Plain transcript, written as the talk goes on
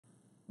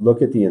look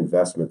at the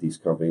investment these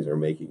companies are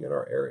making in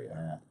our area.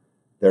 Yeah.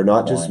 They're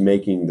not just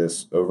making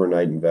this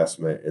overnight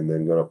investment and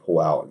then going to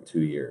pull out in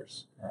 2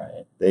 years.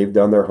 Right. They've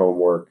done their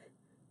homework.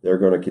 They're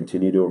going to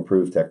continue to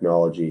improve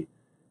technology,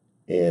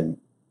 and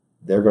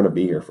they're going to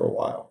be here for a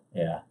while.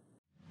 Yeah.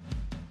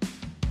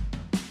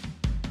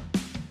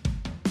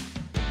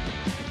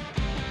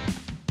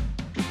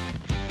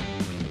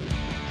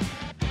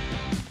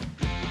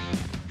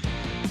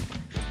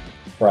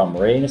 From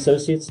Ray &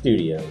 Associates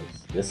Studios,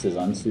 this is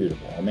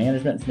Unsuitable, a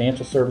management and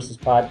financial services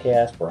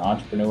podcast for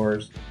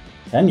entrepreneurs,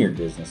 tenured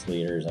business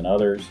leaders, and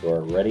others who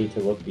are ready to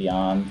look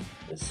beyond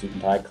the suit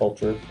and tie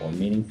culture for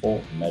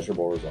meaningful and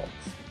measurable results.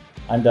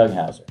 I'm Doug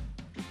Hauser.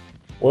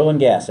 Oil and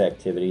gas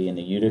activity in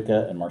the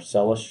Utica and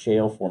Marcellus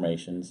shale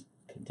formations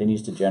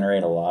continues to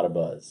generate a lot of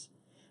buzz.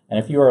 And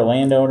if you are a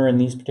landowner in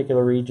these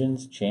particular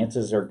regions,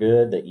 chances are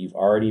good that you've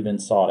already been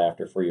sought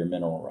after for your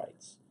mineral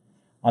rights.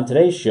 On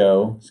today's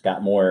show,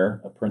 Scott Moyer,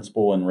 a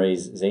principal in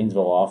Ray's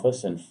Zanesville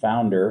office and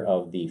founder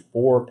of the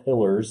 4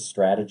 Pillars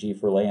Strategy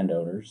for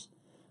Landowners,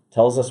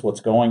 tells us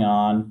what's going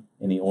on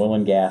in the oil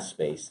and gas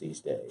space these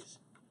days.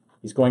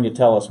 He's going to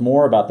tell us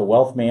more about the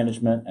wealth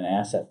management and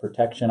asset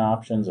protection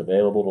options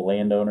available to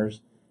landowners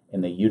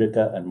in the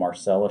Utica and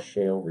Marcellus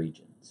shale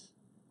regions.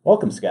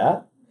 Welcome,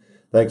 Scott.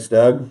 Thanks,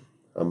 Doug.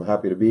 I'm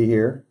happy to be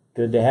here.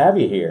 Good to have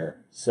you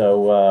here.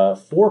 So,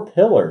 4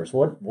 Pillars,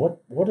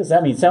 what does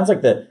that mean? Sounds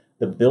like the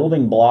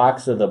building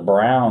blocks of the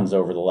Browns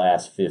over the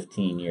last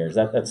 15 years.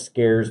 That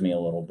scares me a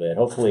little bit.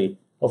 Hopefully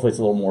it's a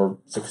little more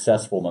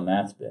successful than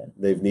that's been.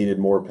 They've needed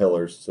more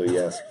pillars, so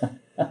yes.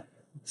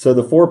 So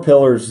the 4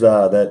 pillars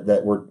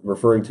that we're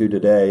referring to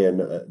today in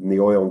the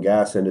oil and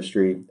gas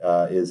industry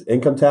is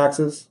income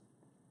taxes,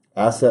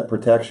 asset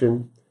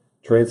protection,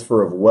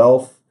 transfer of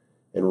wealth,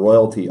 and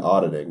royalty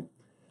auditing.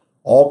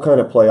 All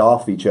kind of play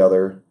off each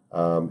other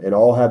and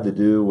all have to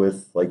do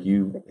with, like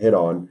you hit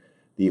on,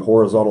 the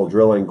horizontal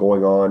drilling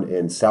going on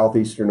in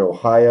southeastern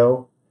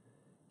Ohio,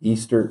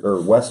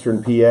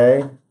 western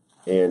PA,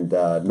 and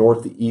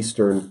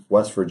northeastern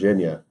West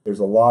Virginia. There's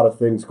a lot of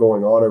things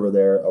going on over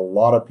there. A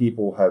lot of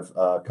people have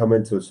come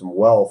into some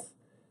wealth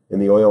in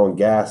the oil and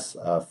gas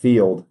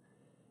field,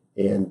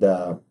 and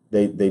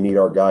they need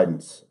our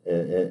guidance,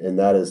 and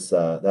that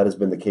has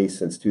been the case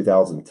since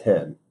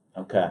 2010.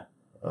 Okay.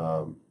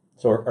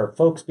 So are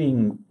folks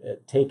being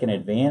taken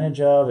advantage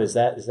of? Is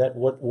that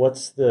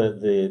what's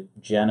the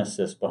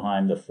genesis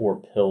behind the 4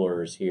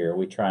 pillars here? Are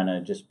we trying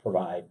to just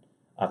provide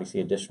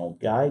obviously additional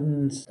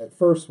guidance? At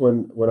first,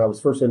 when I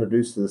was first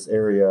introduced to this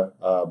area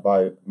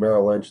by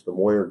Merrill Lynch, the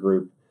Moyer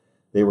group,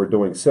 they were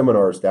doing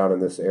seminars down in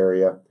this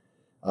area.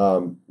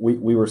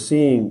 We were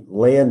seeing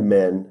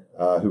landmen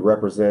who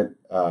represent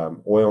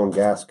oil and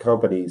gas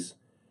companies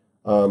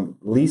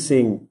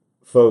leasing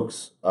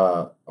folks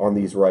on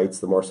these rights,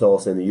 the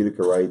Marcellus and the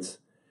Utica rights,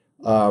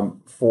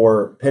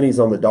 for pennies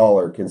on the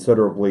dollar,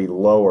 considerably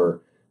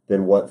lower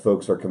than what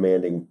folks are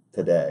commanding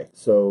today.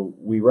 So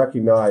we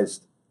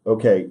recognized,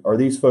 okay, are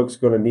these folks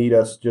going to need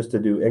us just to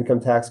do income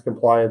tax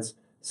compliance,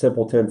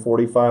 simple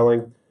 1040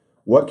 filing?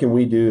 What can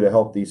we do to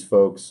help these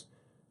folks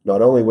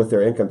not only with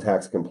their income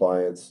tax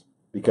compliance,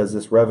 because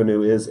this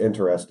revenue is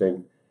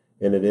interesting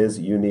and it is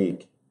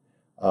unique,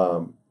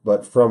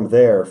 but from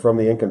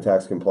the income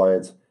tax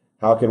compliance,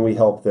 how can we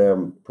help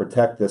them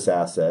protect this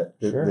asset,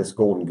 Sure. this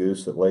golden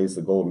goose that lays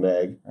the golden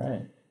egg?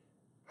 Right.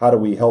 How do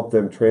we help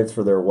them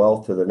transfer their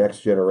wealth to the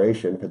next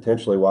generation,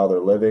 potentially while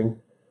they're living,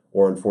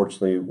 or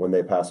unfortunately when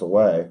they pass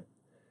away?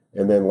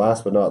 And then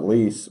last but not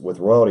least, with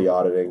royalty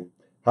auditing,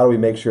 how do we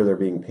make sure they're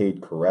being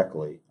paid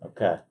correctly?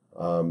 Okay.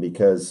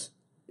 Because,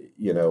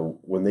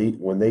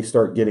 when they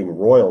start getting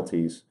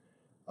royalties,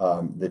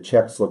 the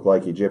checks look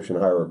like Egyptian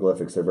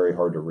hieroglyphics. They're very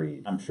hard to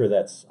read. I'm sure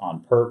that's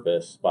on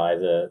purpose by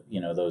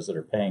those that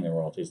are paying the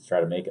royalties to try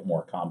to make it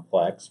more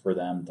complex for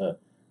them to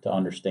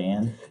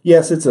understand.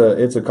 Yes, it's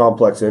a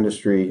complex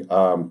industry.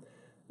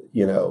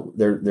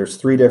 There's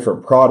 3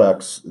 different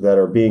products that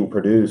are being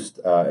produced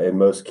in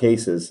most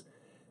cases,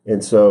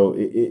 and so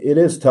it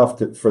is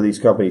tough for these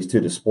companies to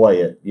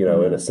display it, in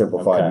a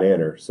simplified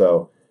manner.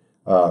 So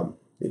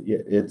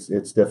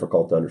it's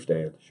difficult to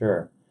understand.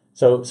 Sure.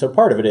 So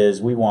part of it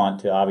is we want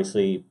to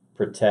obviously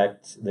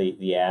protect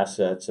the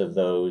assets of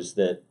those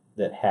that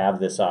have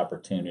this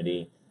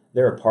opportunity.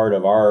 They're a part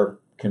of our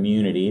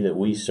community that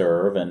we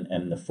serve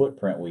and the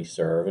footprint we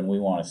serve, and we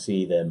want to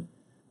see them,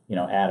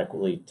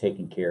 adequately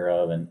taken care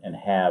of and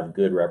have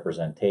good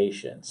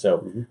representation.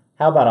 So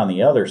how about on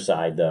the other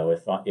side, though,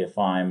 if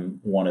I'm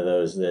one of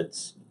those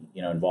that's,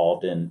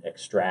 involved in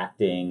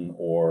extracting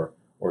or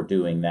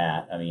doing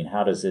that? I mean,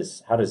 how does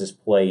this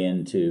play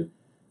into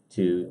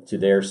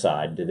their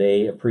side? Do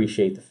they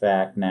appreciate the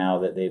fact now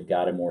that they've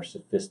got a more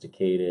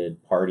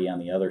sophisticated party on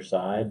the other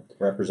side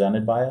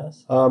represented by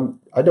us?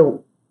 I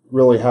don't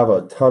really have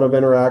a ton of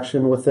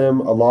interaction with them.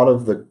 A lot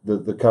of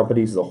the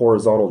companies, the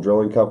horizontal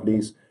drilling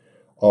companies,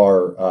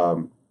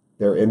 are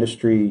their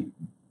industry.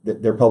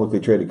 They're publicly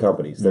traded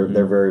companies. They're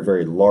very,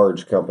 very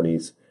large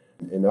companies,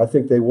 and I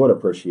think they would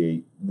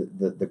appreciate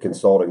the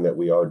consulting that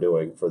we are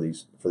doing for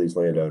these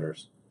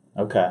landowners.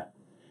 Okay.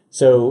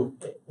 So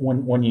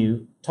when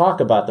you talk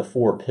about the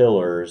four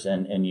pillars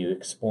and you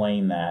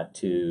explain that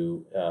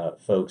to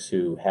folks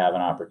who have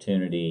an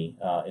opportunity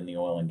in the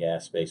oil and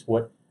gas space,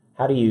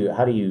 how do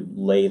you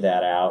lay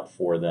that out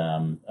for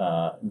them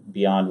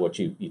beyond what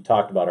you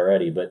talked about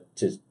already, but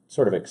to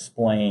sort of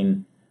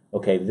explain,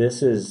 okay,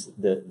 this is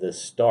the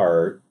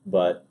start,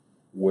 but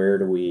where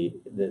do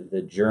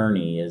the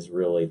journey is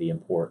really the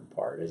important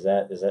part. Is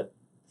that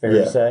fair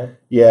to say?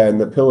 Yeah,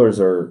 and the pillars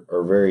are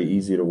very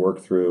easy to work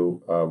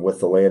through with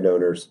the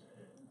landowners.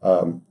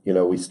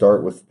 We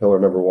start with pillar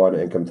number one,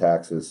 income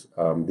taxes.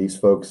 These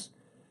folks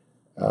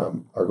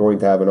are going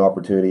to have an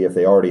opportunity, if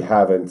they already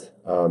haven't,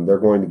 they're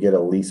going to get a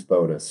lease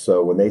bonus.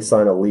 So when they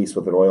sign a lease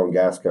with an oil and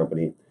gas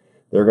company,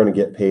 they're going to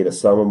get paid a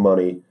sum of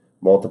money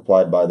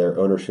multiplied by their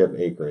ownership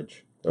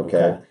acreage.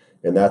 Okay.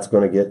 And that's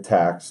going to get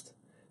taxed.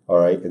 All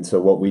right. And so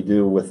what we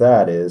do with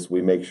that is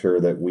we make sure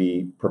that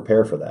we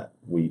prepare for that.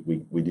 We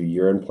do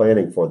year-end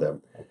planning for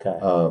them. Okay.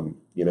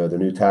 The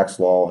new tax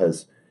law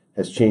has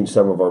changed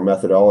some of our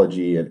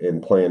methodology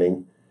in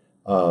planning,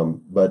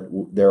 but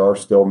there are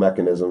still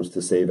mechanisms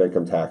to save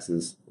income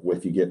taxes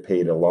if you get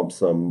paid a lump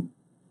sum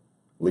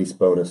lease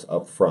bonus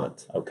up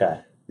front.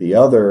 Okay. The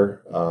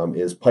other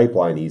is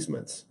pipeline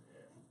easements.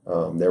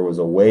 There was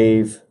a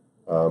wave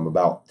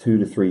about 2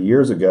 to 3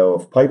 years ago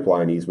of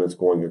pipeline easements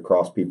going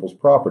across people's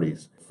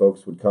properties.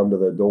 Folks would come to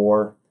the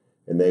door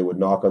and they would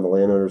knock on the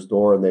landowner's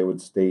door and they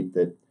would state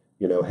that,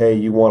 hey,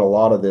 you want a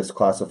lot of this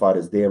classified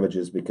as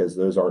damages because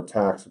those aren't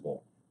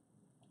taxable.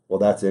 Well,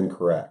 that's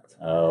incorrect.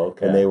 Oh,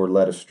 okay. And they were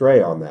led astray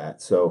on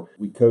that. So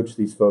we coach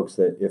these folks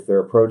that if they're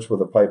approached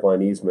with a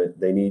pipeline easement,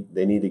 they need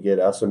to get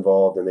us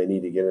involved and they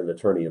need to get an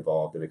attorney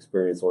involved, an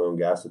experienced oil and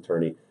gas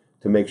attorney,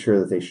 to make sure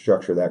that they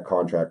structure that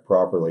contract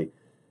properly.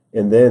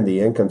 And then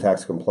the income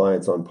tax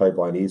compliance on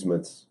pipeline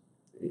easements,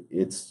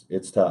 it's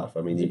tough.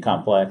 I mean, is it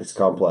complex? It's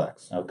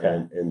complex.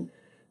 Okay. And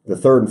the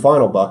third and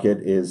final bucket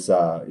is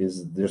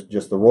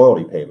just the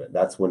royalty payment.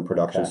 That's when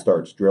production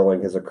starts.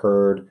 Drilling has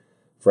occurred,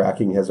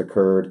 fracking has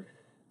occurred,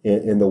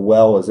 and the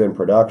well is in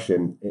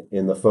production.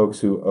 And the folks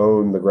who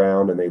own the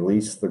ground and they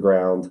lease the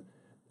ground,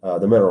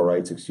 the mineral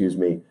rights,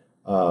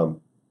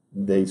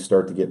 they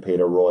start to get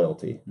paid a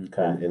royalty.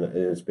 Okay. And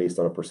it's based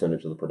on a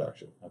percentage of the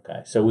production.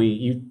 Okay. So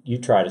you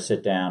try to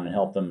sit down and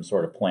help them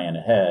sort of plan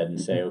ahead and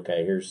say,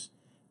 okay,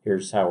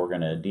 here's how we're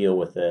going to deal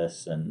with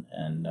this and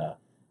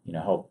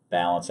help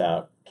balance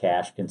out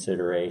cash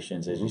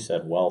considerations, as you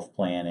said, wealth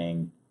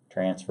planning,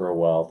 transfer of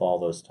wealth, all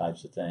those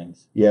types of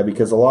things. Yeah,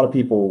 because a lot of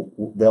people,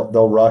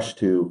 they'll rush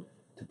to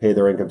pay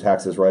their income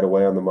taxes right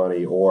away on the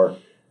money, or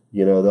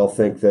they'll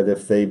think that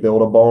if they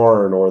build a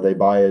barn or they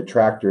buy a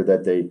tractor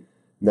that they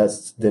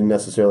didn't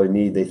necessarily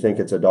need, they think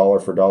it's a dollar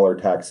for dollar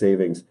tax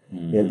savings.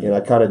 Mm-hmm. And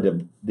I kind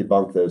of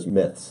debunk those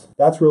myths.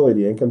 That's really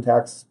the income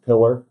tax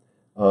pillar.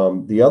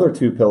 The other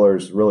two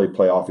pillars really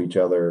play off each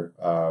other.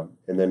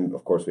 And then,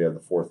 of course, we have the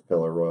fourth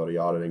pillar, royalty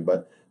auditing.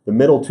 But the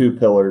middle two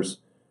pillars,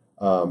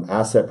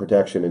 asset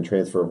protection and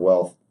transfer of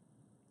wealth,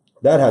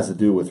 that has to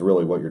do with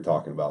really what you're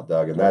talking about,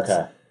 Doug. And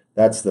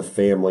that's the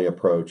family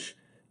approach.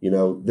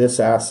 This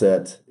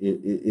asset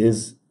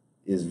is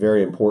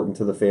very important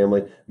to the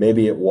family.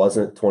 Maybe it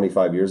wasn't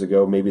 25 years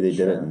ago. Maybe they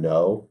didn't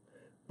know,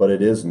 but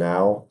it is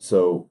now.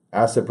 So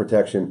asset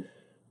protection,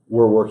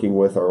 we're working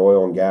with our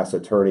oil and gas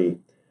attorney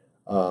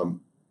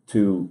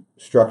to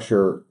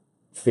structure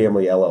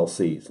family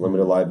LLCs,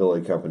 limited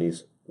liability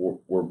companies.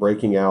 We're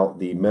breaking out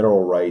the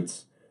mineral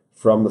rights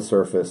from the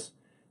surface,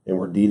 and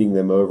we're deeding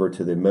them over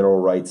to the mineral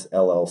rights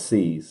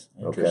LLCs.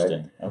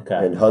 Interesting.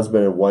 Okay. And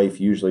husband and wife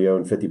usually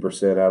own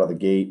 50% out of the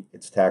gate.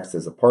 It's taxed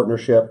as a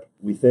partnership.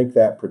 We think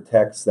that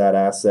protects that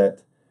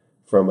asset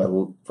from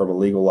a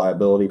legal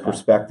liability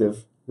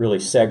perspective. Really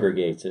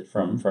segregates it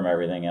from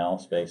everything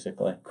else,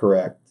 basically.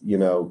 Correct.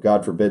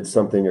 God forbid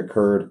something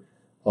occurred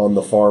on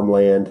the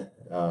farmland,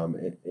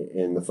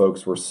 and the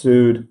folks were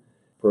sued.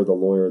 Per the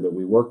lawyer that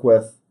we work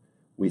with,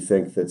 we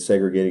think that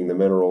segregating the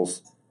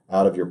minerals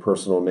out of your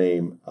personal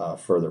name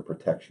further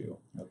protects you.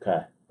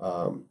 Okay.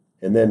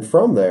 And then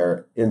from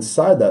there,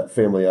 inside that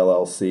family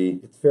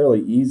LLC, it's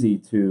fairly easy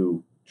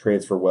to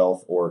transfer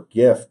wealth or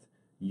gift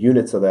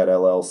units of that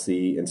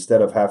LLC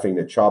instead of having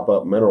to chop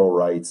up mineral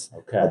rights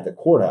at the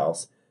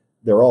courthouse.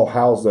 They're all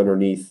housed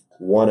underneath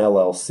one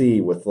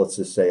LLC with, let's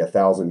just say,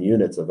 1,000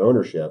 units of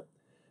ownership.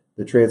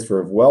 The transfer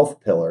of wealth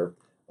pillar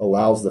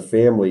allows the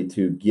family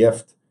to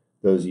gift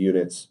those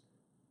units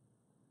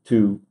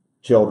to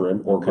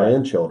children or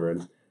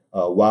grandchildren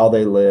while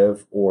they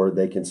live, or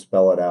they can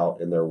spell it out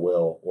in their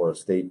will or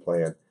estate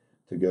plan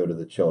to go to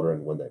the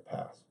children when they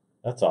pass.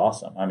 That's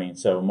awesome. I mean,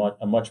 so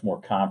a much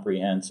more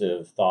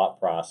comprehensive thought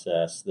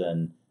process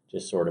than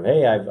just sort of,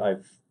 hey,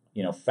 I've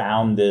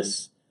found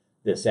this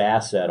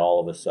asset all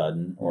of a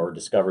sudden, or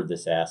discovered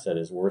this asset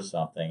is worth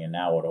something, and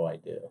now what do I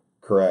do?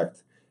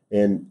 Correct.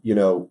 And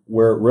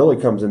where it really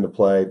comes into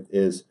play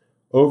is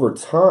over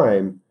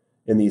time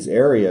in these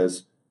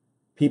areas,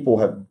 people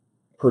have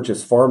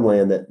purchased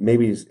farmland that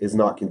maybe is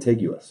not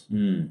contiguous.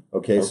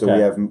 Okay, so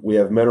we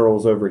have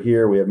minerals over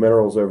here, we have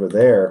minerals over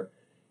there,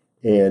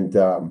 and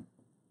the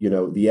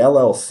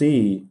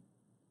LLC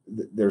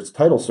there's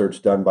title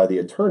search done by the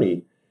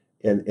attorney,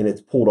 and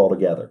it's pulled all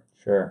together.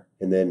 Sure.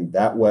 And then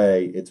that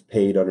way it's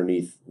paid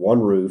underneath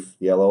one roof,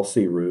 the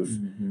LLC roof,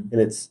 and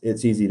it's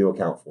easy to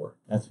account for.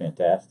 That's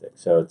fantastic.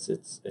 So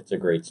it's a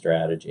great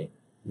strategy.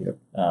 Yep.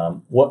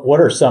 What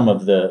are some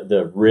of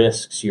the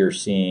risks you're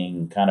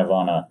seeing kind of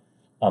on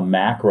a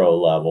macro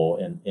level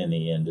in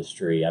the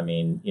industry? I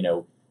mean,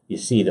 you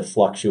see the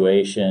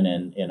fluctuation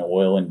in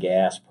oil and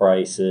gas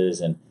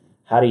prices, and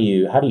how do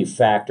you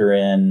factor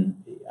in?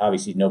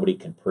 Obviously, nobody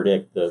can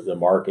predict the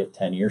market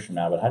 10 years from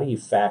now, but how do you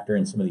factor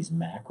in some of these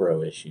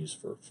macro issues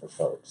for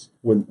folks?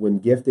 When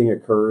gifting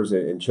occurs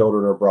and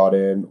children are brought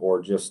in,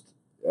 or just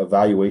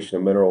evaluation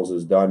of minerals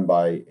is done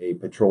by a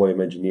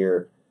petroleum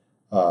engineer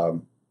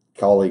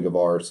colleague of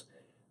ours,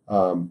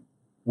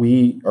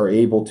 we are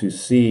able to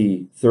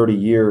see 30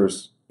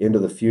 years into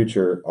the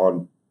future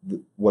on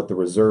what the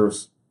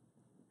reserves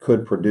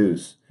could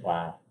produce.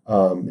 Wow.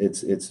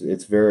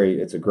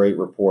 It's a great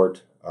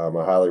report. I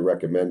highly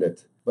recommend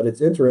it. But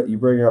it's interesting. You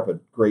bring up a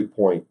great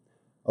point.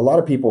 A lot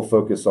of people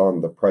focus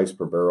on the price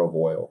per barrel of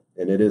oil,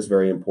 and it is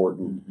very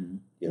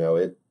important.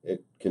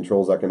 It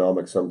controls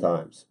economics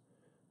sometimes.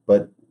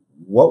 But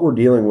what we're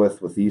dealing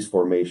with these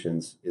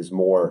formations is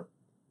more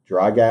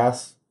dry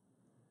gas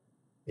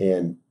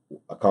and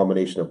a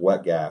combination of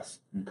wet gas.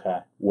 Okay.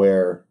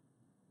 Where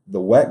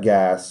the wet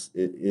gas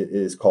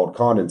is called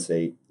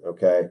condensate.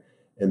 Okay,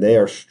 and they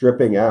are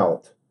stripping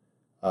out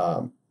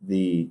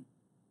the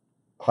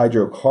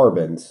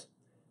hydrocarbons.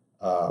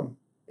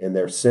 And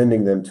they're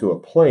sending them to a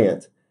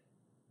plant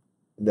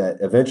that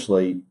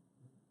eventually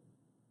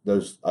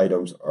those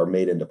items are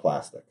made into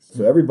plastics.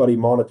 So everybody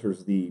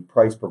monitors the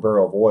price per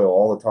barrel of oil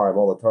all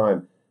the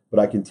time. But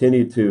I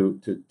continue to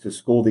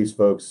school these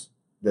folks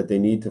that they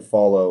need to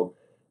follow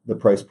the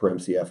price per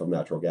MCF of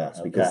natural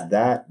gas, because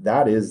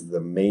that is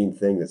the main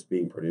thing that's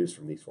being produced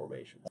from these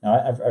formations.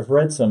 Now, I've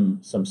read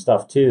some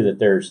stuff too that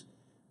there's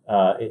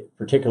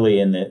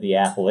particularly in the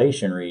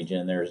Appalachian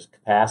region, there's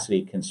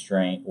capacity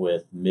constraint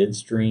with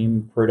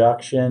midstream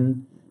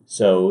production.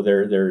 So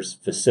there's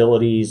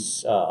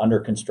facilities under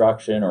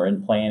construction or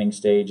in planning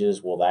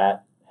stages. Will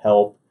that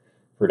help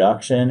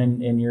production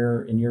in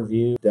your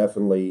view?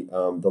 Definitely.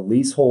 The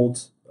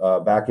leaseholds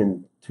back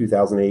in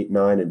 2008,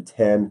 9, and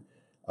 10,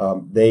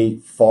 they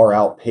far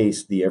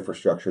outpaced the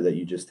infrastructure that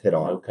you just hit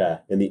on. Okay.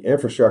 And the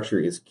infrastructure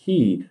is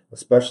key,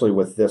 especially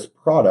with this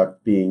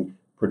product being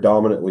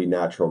predominantly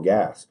natural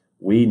gas.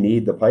 We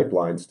need the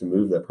pipelines to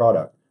move that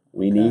product.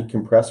 We need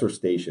compressor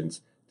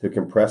stations to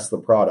compress the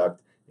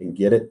product and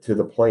get it to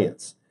the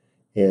plants.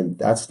 And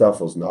that stuff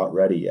was not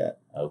ready yet.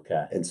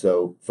 Okay. And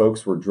so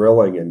folks were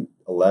drilling in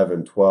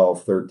 11,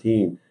 12,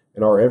 13,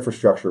 and our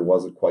infrastructure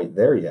wasn't quite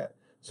there yet.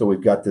 So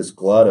we've got this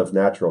glut of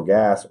natural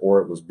gas,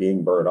 or it was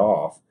being burned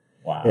off.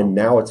 Wow. And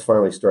now it's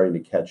finally starting to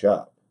catch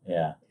up.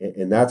 Yeah.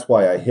 And that's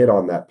why I hit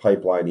on that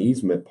pipeline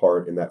easement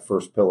part in that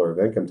first pillar of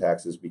income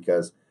taxes,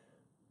 because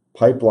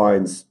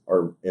pipelines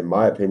are, in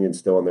my opinion,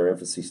 still in their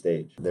infancy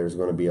stage. There's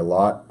going to be a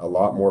lot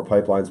more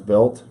pipelines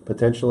built,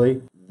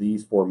 potentially.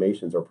 These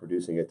formations are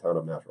producing a ton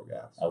of natural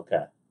gas.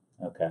 Okay.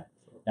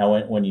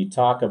 Now, when you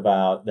talk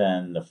about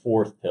then the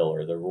fourth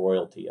pillar, the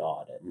royalty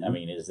audit, I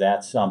mean, is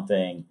that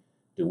something,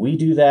 do we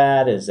do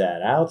that? Is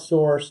that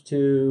outsourced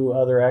to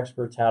other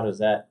experts? How does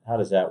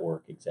that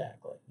work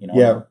exactly?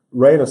 Yeah,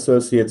 Ray and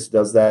Associates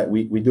does that.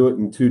 We do it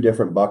in two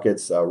different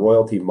buckets,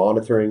 royalty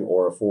monitoring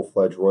or a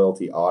full-fledged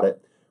royalty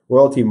audit.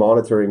 Royalty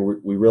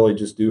monitoring, we really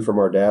just do from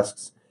our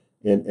desks,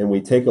 and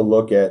we take a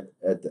look at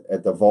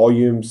the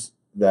volumes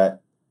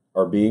that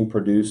are being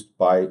produced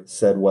by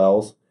said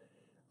wells,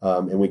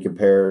 and we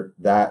compare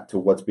that to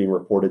what's being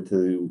reported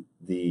to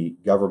the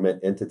government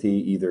entity,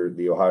 either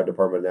the Ohio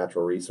Department of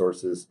Natural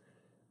Resources,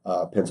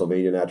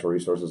 Pennsylvania Natural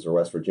Resources, or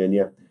West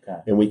Virginia. Okay.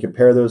 And we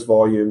compare those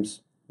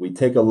volumes. We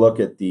take a look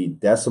at the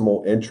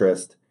decimal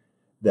interest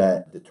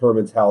that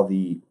determines how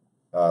the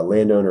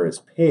landowner is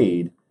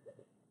paid,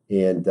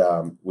 and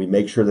we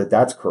make sure that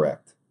that's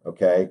correct.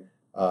 Okay.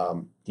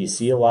 Do you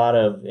see a lot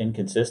of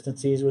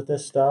inconsistencies with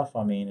this stuff?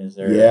 I mean, is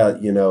there? Yeah,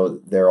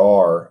 there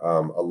are.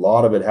 A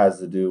lot of it has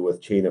to do with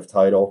chain of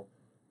title,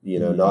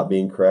 not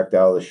being correct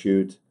out of the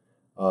chute.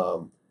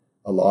 A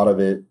lot of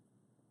it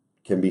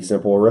can be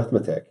simple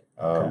arithmetic.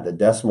 The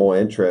decimal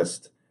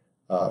interest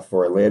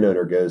for a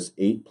landowner goes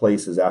 8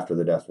 places after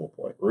the decimal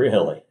point.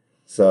 Really?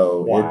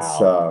 So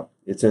wow.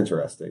 It's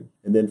interesting.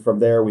 And then from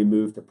there we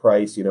move to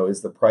price.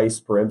 Is the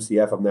price per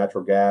MCF of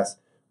natural gas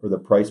or the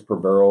price per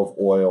barrel of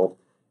oil,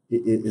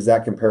 is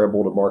that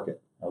comparable to market?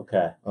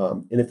 Okay.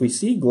 And if we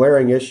see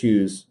glaring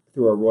issues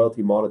through our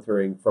royalty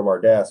monitoring from our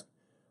desk,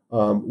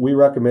 we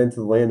recommend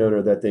to the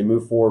landowner that they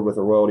move forward with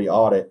a royalty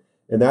audit.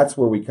 And that's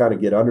where we kind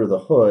of get under the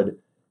hood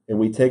and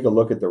we take a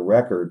look at the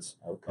records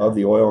of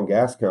the oil and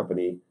gas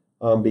company,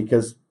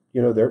 because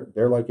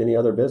they're like any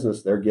other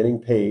business. They're getting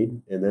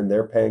paid, and then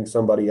they're paying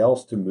somebody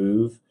else to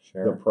move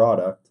the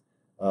product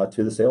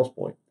to the sales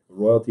point.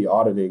 Royalty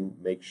auditing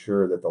makes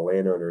sure that the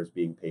landowner is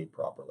being paid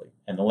properly.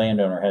 And the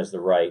landowner has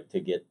the right to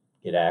get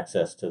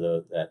access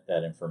to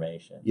that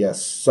information.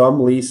 Yes,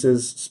 some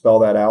leases spell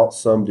that out,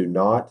 some do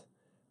not.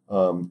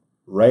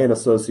 Ray and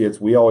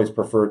Associates, we always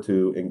prefer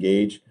to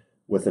engage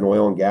with an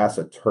oil and gas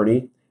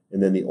attorney,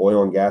 and then the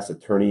oil and gas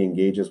attorney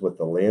engages with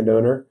the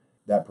landowner.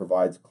 That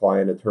provides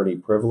client-attorney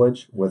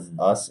privilege with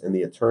us and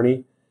the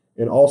attorney.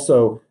 And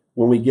also,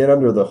 when we get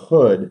under the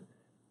hood,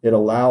 it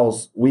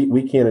allows,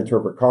 we can't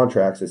interpret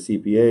contracts as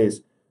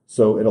CPAs,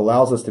 so it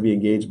allows us to be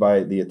engaged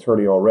by the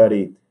attorney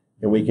already,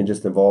 and we can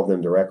just involve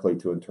them directly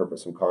to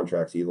interpret some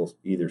contracts,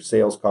 either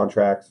sales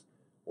contracts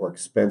or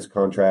expense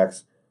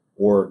contracts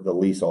or the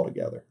lease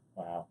altogether.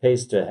 Wow.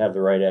 Pays to have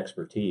the right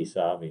expertise,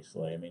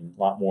 obviously. I mean,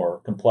 a lot more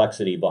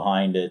complexity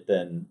behind it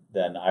than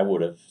I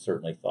would have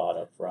certainly thought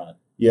up front.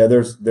 Yeah,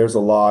 there's a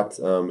lot.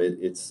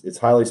 It's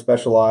highly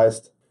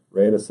specialized.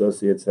 Ray and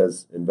Associates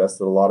has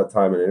invested a lot of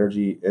time and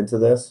energy into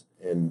this,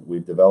 and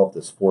we've developed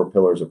this 4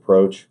 pillars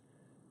approach,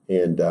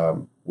 and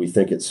we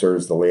think it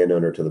serves the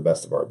landowner to the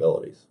best of our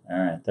abilities. All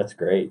right, that's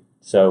great.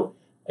 So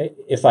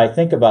if I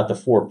think about the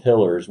 4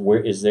 pillars, where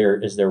is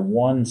there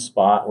one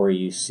spot where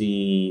you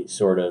see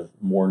sort of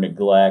more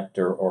neglect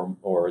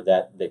or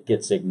that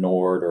gets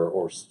ignored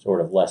or sort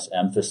of less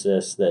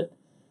emphasis that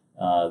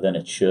than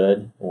it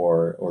should,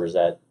 or is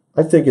that?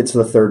 I think it's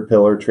the 3rd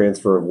pillar,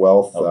 transfer of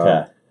wealth.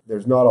 Okay.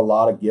 There's not a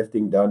lot of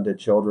gifting done to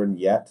children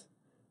yet.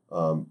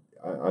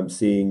 I'm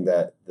seeing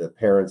that the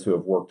parents who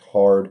have worked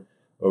hard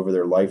over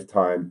their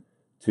lifetime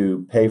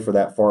to pay for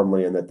that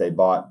farmland that they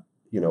bought,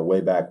 way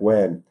back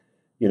when,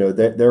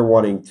 they're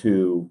wanting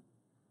to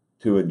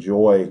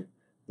enjoy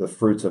the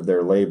fruits of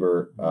their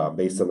labor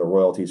based on the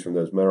royalties from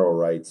those mineral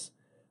rights.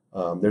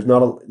 There's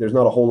not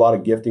a whole lot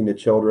of gifting to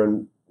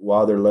children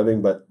while they're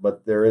living,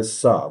 but there is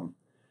some.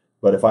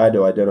 But if I had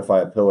to identify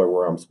a pillar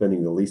where I'm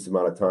spending the least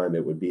amount of time,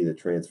 it would be the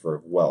transfer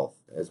of wealth.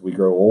 As we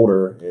grow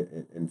older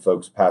and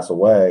folks pass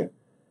away,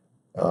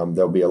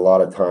 there'll be a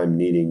lot of time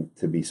needing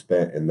to be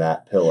spent in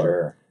that pillar.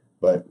 Sure.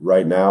 But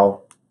right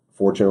now,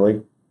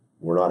 fortunately,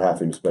 we're not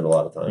having to spend a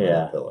lot of time in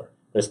that pillar.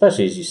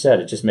 Especially, as you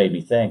said, it just made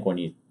me think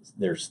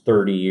there's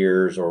 30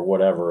 years or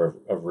whatever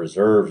of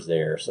reserves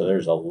there. So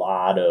there's a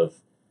lot of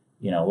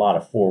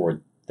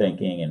forward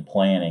thinking and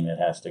planning that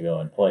has to go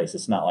in place.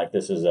 It's not like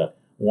this is a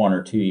 1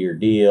 or 2 year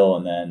deal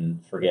and then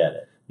forget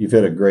it. You've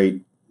made a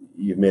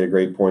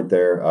great point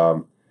there.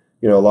 A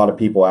lot of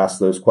people ask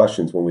those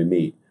questions when we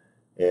meet,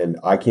 and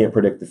I can't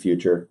predict the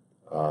future.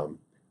 I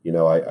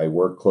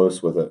work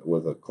close with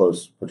a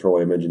close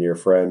petroleum engineer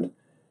friend,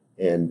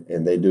 and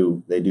they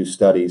do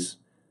studies,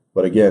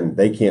 but again,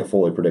 they can't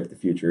fully predict the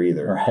future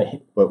either.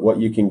 Right. But what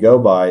you can go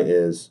by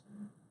is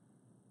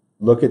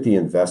look at the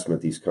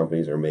investment these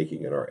companies are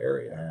making in our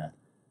area. Yeah.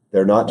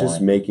 They're not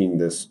just making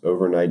this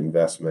overnight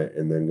investment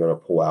and then going to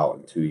pull out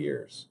in 2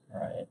 years.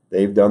 Right.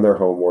 They've done their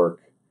homework.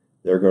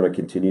 They're going to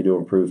continue to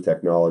improve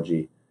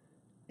technology,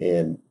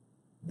 and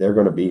they're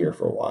going to be here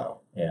for a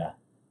while. Yeah.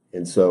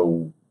 And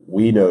so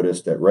we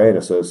noticed at Ray and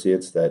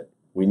Associates that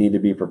we need to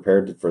be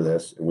prepared for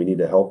this, and we need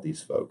to help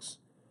these folks.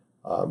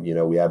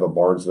 We have a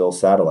Barnesville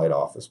satellite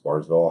office,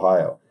 Barnesville,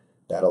 Ohio.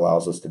 That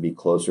allows us to be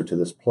closer to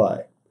this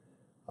play.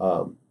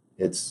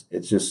 It's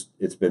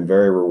been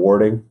very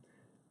rewarding.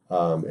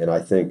 And I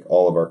think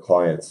all of our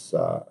clients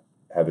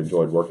have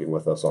enjoyed working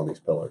with us on these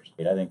pillars.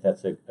 I think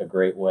that's a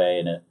great way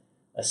and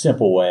a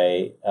simple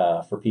way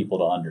for people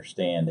to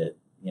understand it.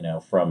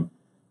 From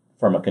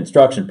a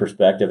construction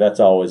perspective, that's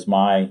always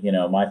my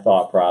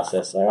thought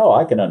process. Like,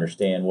 I can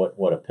understand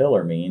what a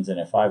pillar means, and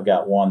if I've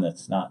got one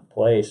that's not in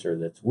place or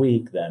that's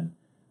weak, then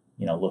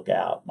look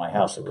out. My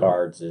house of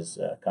cards is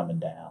coming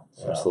down.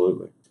 So.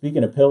 Absolutely.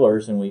 Speaking of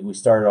pillars, and we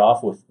started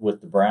off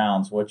with the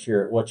Browns. What's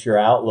your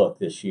outlook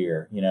this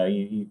year?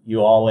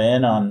 You all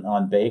in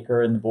on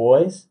Baker and the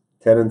boys?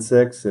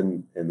 10-6,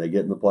 and they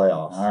get in the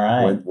playoffs. All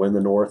right, win the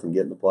North and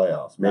get in the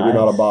playoffs. Maybe nice.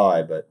 Not a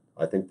bye, but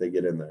I think they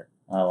get in there.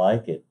 I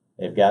like it.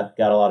 They've got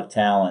a lot of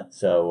talent,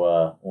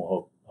 so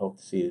we'll hope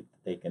to see that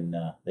they can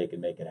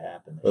make it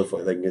happen.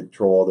 Hopefully, they can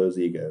control all those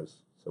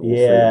egos. So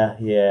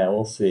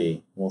we'll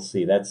see. We'll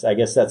see. I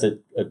guess that's a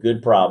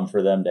good problem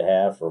for them to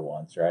have for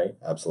once, right?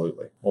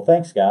 Absolutely. Well,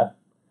 thanks, Scott.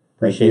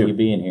 Appreciate you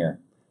being here.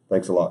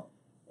 Thanks a lot.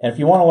 And if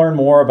you want to learn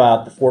more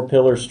about the 4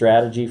 pillar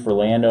strategy for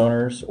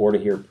landowners or to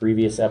hear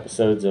previous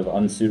episodes of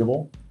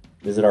Unsuitable,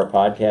 visit our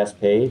podcast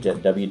page at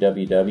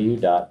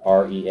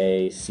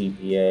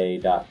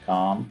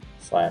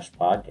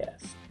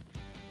www.reacpa.com/podcast.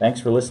 Thanks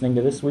for listening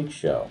to this week's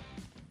show.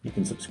 You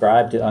can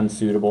subscribe to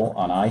Unsuitable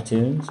on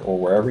iTunes or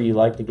wherever you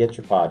like to get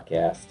your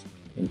podcasts,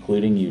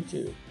 including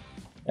YouTube.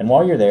 And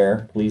while you're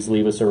there, please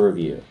leave us a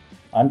review.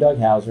 I'm Doug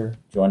Hauser.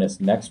 Join us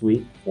next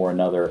week for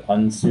another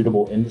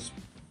Unsuitable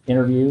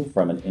interview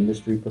from an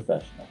industry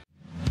professional.